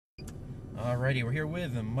Alrighty, we're here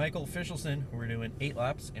with Michael Fishelson. We're doing 8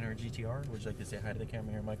 laps in our GT-R. Would you like to say hi to the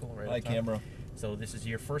camera here, Michael? Right hi, camera. So this is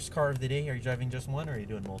your first car of the day. Are you driving just one, or are you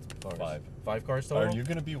doing multiple cars? 5 cars total? Are you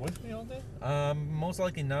going to be with me all day? Most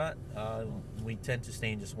likely not. We tend to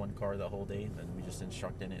stay in just one car the whole day, and then we just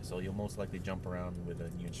instruct in it. So you'll most likely jump around with a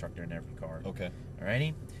new instructor in every car. Okay.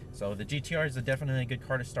 Alrighty. So the GT-R is definitely a good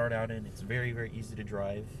car to start out in. It's very, very easy to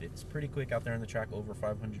drive. It's pretty quick out there on the track, over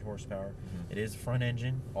 500 horsepower. It is front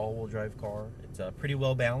engine, all-wheel drive car. It's pretty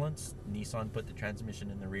well balanced. Nissan put the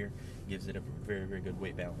transmission in the rear, gives it a very, very good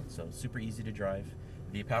weight balance. So super easy to drive.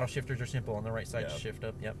 The paddle shifters are simple. On the right side, shift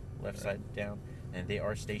up, left side down. And they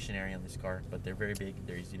are stationary on this car, but they're very big.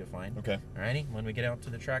 They're easy to find. Okay. Alrighty, when we get out to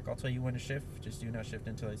the track, I'll tell you when to shift. Just do not shift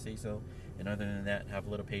until I say so. And other than that, have a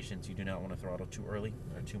little patience. You do not want to throttle too early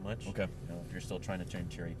or too much. Okay. If you're still trying to turn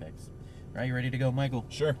to your apex. All right, you ready to go, Michael?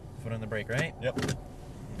 Sure. Foot on the brake, right? Yep.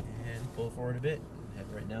 And pull forward a bit. Head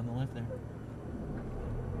right down the left there.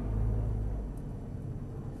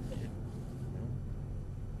 Good.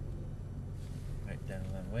 Right down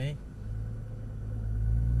that way.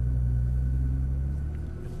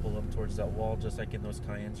 Pull up towards that wall just like in those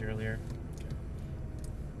Cayennes earlier.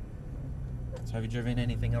 So have you driven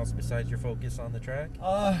anything else besides your Focus on the track?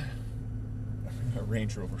 A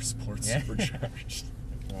Range Rover Sport Supercharged.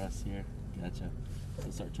 Across here. Gotcha. So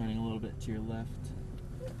start turning a little bit to your left.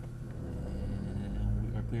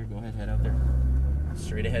 And we are clear. Go ahead, head out there.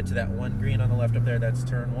 Straight ahead to that one green on the left up there. That's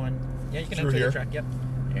turn 1. Yeah, you can enter the track. Yep.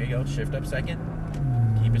 There you go. Shift up second.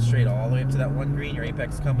 Keep it straight all the way up to that one green. Your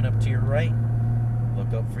apex coming up to your right.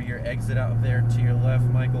 Look up for your exit out there to your left,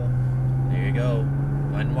 Michael. There you go.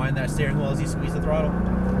 Unwind that steering wheel as you squeeze the throttle.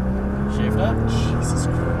 Shift up. Jesus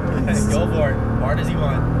Christ. Go for it. Hard as you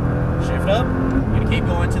want. Shift up. You're going to keep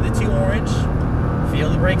going to the 2 orange. Feel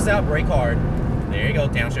the brakes out. Brake hard. There you go.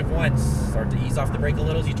 Downshift once. Start to ease off the brake a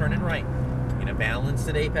little as you turn in right. You're going to balance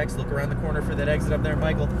to the apex. Look around the corner for that exit up there,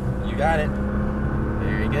 Michael. You got it.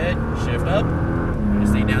 Very good. Shift up. You're going to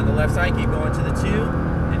stay down the left side. Keep going to the 2.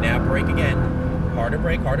 And now brake again. Harder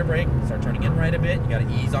brake, harder brake. Start turning in right a bit. You got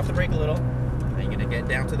to ease off the brake a little. Now you're going to get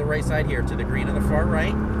down to the right side here, to the green on the far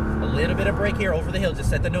right. A little bit of brake here over the hill. Just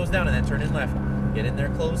set the nose down and then turn in left. Get in there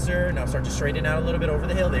closer. Now start to straighten out a little bit over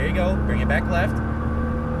the hill. There you go. Bring it back left.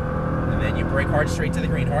 And then you brake hard straight to the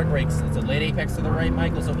green. Hard brakes. It's a late apex to the right,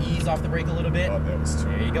 Michael, so ease off the brake a little bit. Oh, that was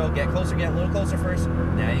there you go. Get closer. Get a little closer first.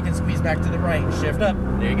 Now you can squeeze back to the right. Shift up.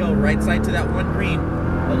 There you go. Right side to that one green.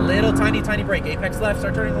 A little tiny brake. Apex left.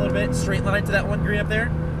 Start turning a little bit. Straight line to that one green up there.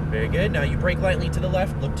 Very good. Now you brake lightly to the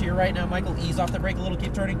left. Look to your right now, Michael. Ease off the brake a little.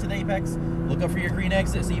 Keep turning to the apex. Look up for your green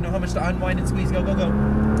exit so you know how much to unwind and squeeze. Go, go, go.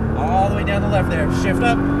 All the way down the left there. Shift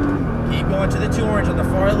up. Keep going to the 2 orange on the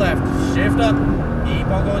far left. Shift up. Keep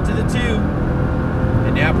on going to the 2.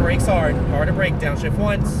 And now brakes hard. Harder brake. Downshift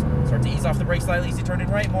once. Start to ease off the brake slightly as you turn in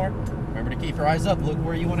right more. Remember to keep your eyes up. Look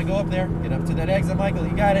where you want to go up there. Get up to that exit, Michael.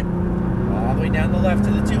 You got it. All the way down the left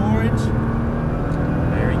to the 2 orange.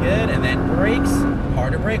 Very good. And then brakes.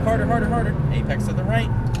 Harder brake. Harder, harder, harder. Apex to the right.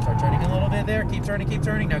 Start turning a little bit there. Keep turning, keep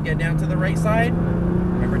turning. Now get down to the right side.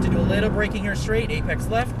 Remember to do a little braking here straight. Apex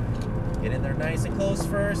left. Get in there nice and close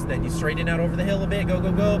first. Then you straighten out over the hill a bit. Go,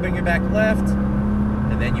 go, go. Bring your back left.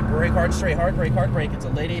 And then you brake hard straight. Hard brake, hard brake. It's a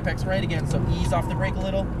late apex right again. So ease off the brake a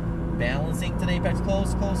little. Balancing to the apex.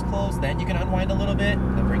 Close, close, close. Then you can unwind a little bit.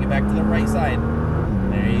 Then bring it back to the right side.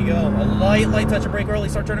 There you go. A light touch of brake early.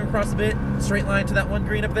 Start turning across a bit. Straight line to that one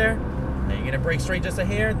green up there. Now you're going to brake straight just a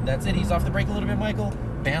hair. That's it. Ease off the brake a little bit, Michael.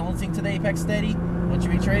 Balancing to the apex steady. Once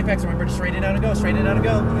you reach your apex, remember to straighten out and go. Straighten out and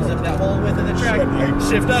go. Use up that whole width of the track.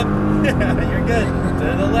 Shift up. You're good.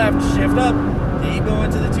 To the left. Shift up. Keep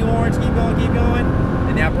going to the 2 orange. Keep going, keep going.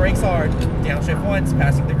 And now brakes hard. Downshift once.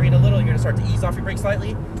 Passing the green a little. You're going to start to ease off your brake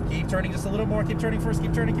slightly. Keep turning just a little more. Keep turning first.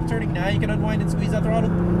 Keep turning, keep turning. Now you can unwind and squeeze that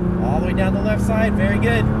throttle. All the way down the left side. Very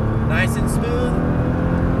good. Nice and smooth.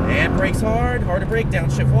 And brakes hard. Hard to brake.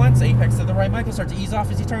 Downshift once. Apex to the right, Michael. Start to ease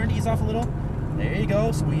off as you turn. Ease off a little. There you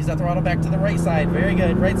go. Squeeze that throttle back to the right side. Very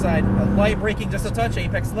good. Right side. A light braking just a touch.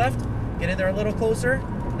 Apex left. Get in there a little closer.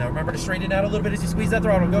 Now remember to straighten out a little bit as you squeeze that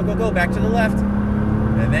throttle. Go, go, go. Back to the left.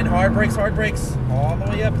 And then hard brakes, hard brakes. All the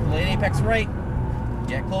way up. Late apex right.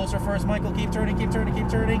 Get closer first, Michael. Keep turning, keep turning, keep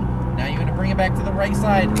turning. Now you're going to bring it back to the right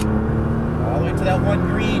side. All the way to that one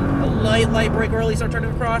green. A light brake early. Start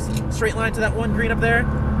turning across. Straight line to that one green up there.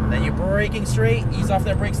 Then you're braking straight. Ease off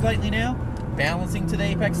that brake slightly now. Balancing to the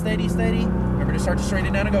apex. Steady, steady. Remember to start to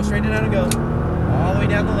straighten out and go. Straighten out and go. All the way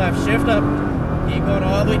down the left. Shift up. Keep going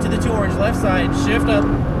all the way to the 2 orange. Left side. Shift up.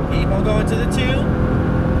 Keep on going to the 2.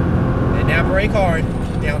 And now brake hard.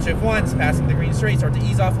 Downshift once. Passing the green straight. Start to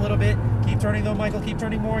ease off a little bit. Keep turning though, Michael. Keep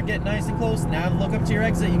turning more. Get nice and close. Now look up to your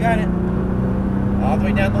exit. You got it. All the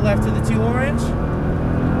way down the left to the 2 orange.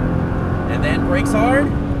 And then brakes hard.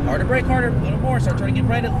 Harder brake, harder. A little more. Start turning in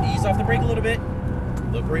right. Ease off the brake a little bit.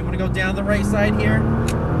 Look where you want to go down the right side here.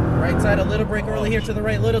 Right side, a little brake early here to the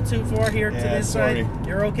right. A little too far here to this side.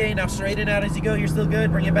 You're okay. Now straighten out as you go. You're still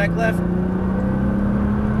good. Bring it back left.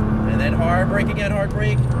 And then hard brake again. Hard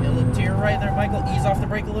brake. And look to your right there, Michael. Ease off the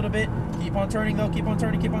brake a little bit. Keep on turning, though. Keep on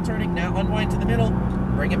turning. Keep on turning. Now unwind to the middle.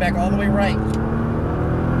 Bring it back all the way right.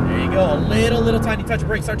 There you go. A little tiny touch of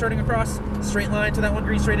brake. Start turning across. Straight line to that 1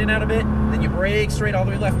 green. Straighten out a bit. Then you brake straight all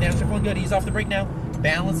the way left. Downshift 1 good. Ease off the brake now.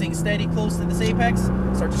 Balancing steady close to this apex.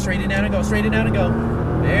 Start to straighten out and go. Straighten out and go.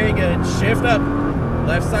 Very good. Shift up.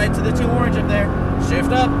 Left side to the 2 orange up there.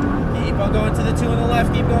 Shift up. Keep on going to the 2 on the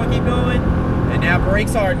left. Keep going. Keep going. And now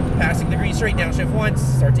brakes hard. Passing the green straight. Downshift once.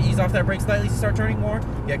 Start to ease off that brake slightly. Start turning more.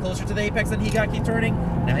 Get closer to the apex than he got. Keep turning.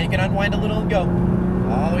 Now you can unwind a little and go.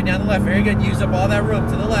 All the way down the left. Very good. Use up all that room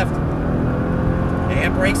to the left.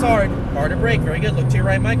 And brakes hard. Harder brake. Very good. Look to your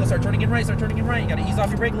right, Michael. Start turning in right. Start turning in right. You got to ease off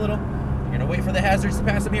your brake a little. You're going to wait for the hazards to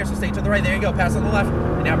pass them here, so stay to the right. There you go. Pass on the left.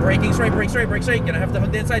 And now braking straight, brake straight, brake straight. You're going to have to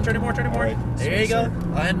hook the inside. Turn it more, turn it more. Right. There you go.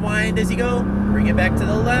 Unwind as you go. Bring it back to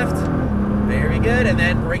the left. Very good. And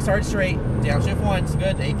then brakes hard straight. Downshift once.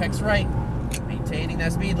 Good. Apex right. Maintaining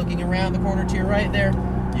that speed. Looking around the corner to your right there.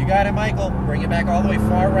 You got it, Michael. Bring it back all the way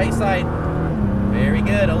far right side. Very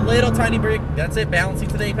good. A little tiny brake. That's it. Balancing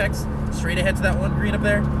to the apex. Straight ahead to that 1 green up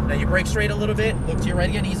there. Now you brake straight a little bit. Look to your right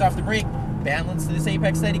again. Ease off the brake. Balance to this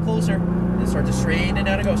apex steady closer. Then start to straighten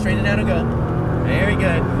out and go. Straighten out and go. Very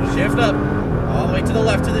good. Shift up. All the way to the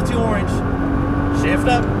left to the 2 orange. Shift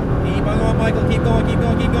up. Keep on going, Michael. Keep going, keep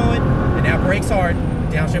going, keep going. And now brakes hard.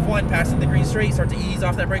 Downshift 1. Passing the green straight. Start to ease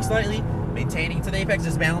off that brake slightly. Maintaining to the apex.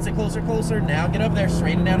 Just balance it closer, closer. Now get up there.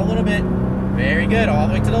 Straighten out a little bit. Very good. All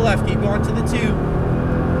the way to the left. Keep going to the 2.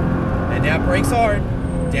 And now brakes hard.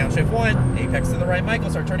 Downshift 1. Apex to the right, Michael.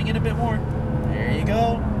 Start turning in a bit more. There you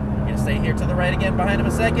go. You're going to stay here to the right again behind him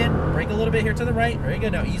a second. Brake a little bit here to the right. Very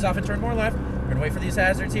good. Now ease off and turn more left. We're going to wait for these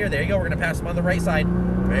hazards here. There you go. We're going to pass them on the right side.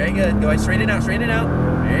 Very good. Go ahead. Straighten out. Straighten out.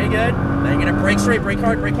 Very good. Now you're going to brake straight. Brake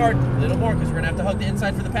hard. Brake hard. A little more because we're going to have to hug the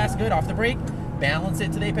inside for the pass. Good. Off the brake. Balance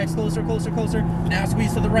it to the apex. Closer, closer, closer. Now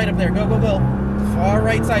squeeze to the right up there. Go, go, go. Far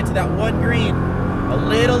right side to that 1 green. A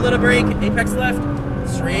little brake. Apex left.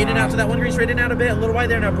 Straighten out to that 1 green. Straighten out a bit. A little wide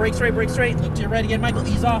there. Now brake straight. Brake straight. Look to your right again, Michael.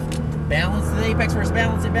 Ease off. Balance to the apex first.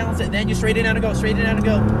 Balance it. Balance it. Then you straighten out and go. Straighten out and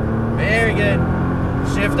go. Very good.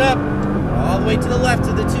 Shift up. All the way to the left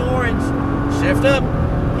to the 2 orange. Shift up.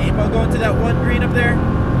 Keep on going to that 1 green up there.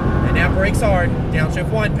 And now brakes hard. Downshift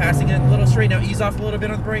 1. Passing it a little straight. Now ease off a little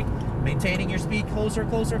bit on the brake. Maintaining your speed. Closer,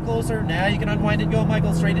 closer, closer. Now you can unwind and go,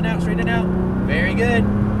 Michael. Straighten out. Straighten out. Very good.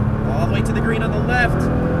 All the way to the green on the left.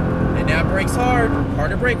 And now brakes hard.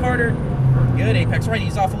 Harder brake, harder. Good. Apex right.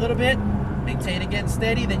 Ease off a little bit. Maintain again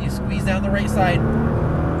steady. Then you squeeze down the right side.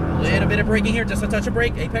 A little bit of braking here. Just a touch of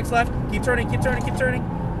brake. Apex left. Keep turning. Keep turning. Keep turning.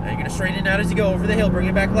 Now you're going to straighten out as you go over the hill. Bring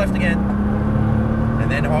it back left again. And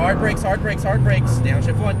then hard brakes, hard brakes, hard brakes.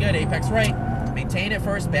 Downshift 1. Good. Apex right. Maintain it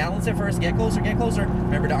first. Balance it first. Get closer. Get closer.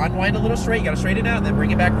 Remember to unwind a little straight. You got to straighten out. Then bring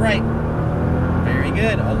it back right. Very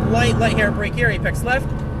good. A light hair brake here. Apex left.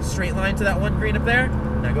 Straight line to that 1 green up there.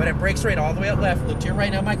 Now go ahead and brake straight all the way up left. Look to your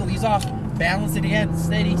right now, Michael. Ease off. Balance it again.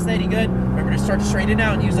 Steady, steady. Good. Remember to start to straighten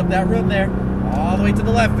out and use up that room there. All the way to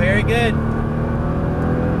the left. Very good.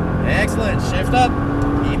 Excellent. Shift up.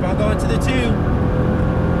 Keep on going to the 2.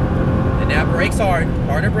 And now brakes hard.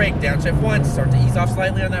 Harder brake. Downshift 1. Start to ease off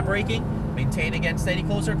slightly on that braking. Maintain again. Steady.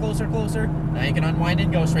 Closer, closer, closer. Now you can unwind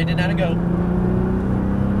and go. Straighten out and go.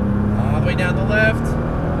 All the way down the left.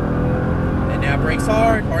 And now brakes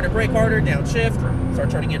hard. Harder brake, harder. Downshift. Start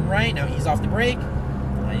turning in right. Now ease off the brake.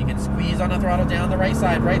 Now you can squeeze on the throttle down the right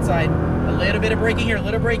side. Right side. A little bit of braking here. A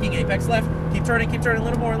little braking. Apex left. Keep turning. Keep turning. A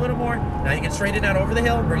little more. A little more. Now you can straighten out over the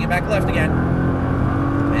hill. Bring it back left again.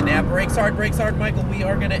 And now brakes hard. Brakes hard. Michael, we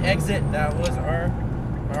are going to exit. That was our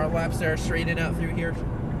laps there. Straighten out through here.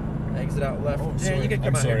 Exit out left. Oh, yeah, you can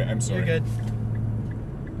come out here. I'm sorry. You're good.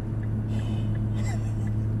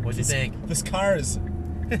 What'd you think? This car is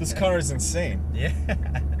insane. Yeah.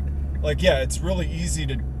 Like, yeah, it's really easy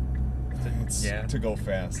to Yeah. to go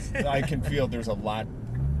fast. I can feel there's a lot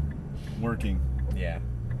working. Yeah.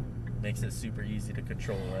 Makes it super easy to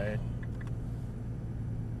control, right?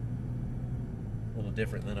 A little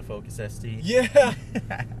different than a Focus ST. Yeah.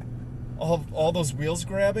 all those wheels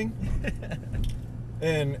grabbing.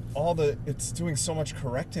 And it's doing so much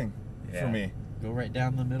correcting for me. Go right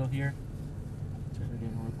down the middle here. Turn it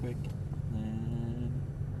in real quick. And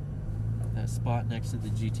that spot next to the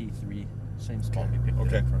GT3. Same spot we picked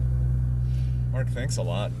it up from. Mark, thanks a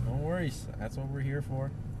lot. No worries. That's what we're here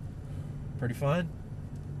for. Pretty fun.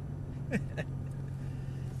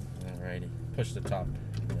 Alrighty, push the top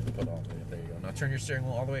and then put all the way up. There you go. Now turn your steering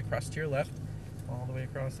wheel all the way across to your left, all the way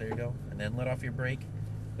across. There you go, and then let off your brake.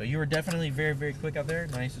 So you were definitely very, very quick out there.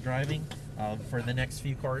 Nice driving. For the next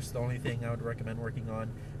few cars, the only thing I would recommend working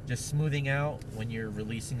on, just smoothing out when you're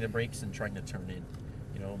releasing the brakes and trying to turn in.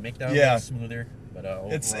 You know, make that a little smoother. But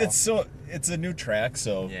overall, it's a new track,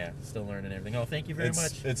 so yeah, still learning everything. Oh, thank you very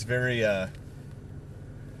much. It's very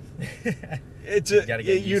it's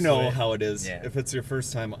you know how it is yeah. if it's your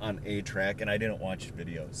first time on a track, and I didn't watch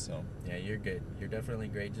videos, so yeah, you're good. You're definitely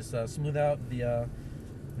great. Just smooth out the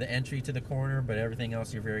entry to the corner, but everything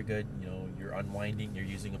else you're very good. You know, you're unwinding, you're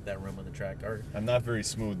using up that room on the track. I'm not very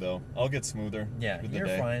smooth though. I'll get smoother. Yeah, you're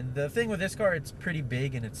fine. The thing with this car, it's pretty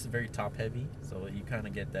big and it's very top heavy, so you kind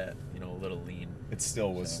of get that, you know, a little lean. It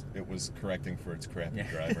still was. It was correcting for its crappy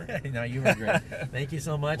driver. No, you were great. Thank you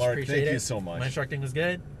so much. Mark, appreciate it. thank you so much. My instructing was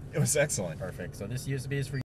good. It was excellent. Perfect. So this USB is for you.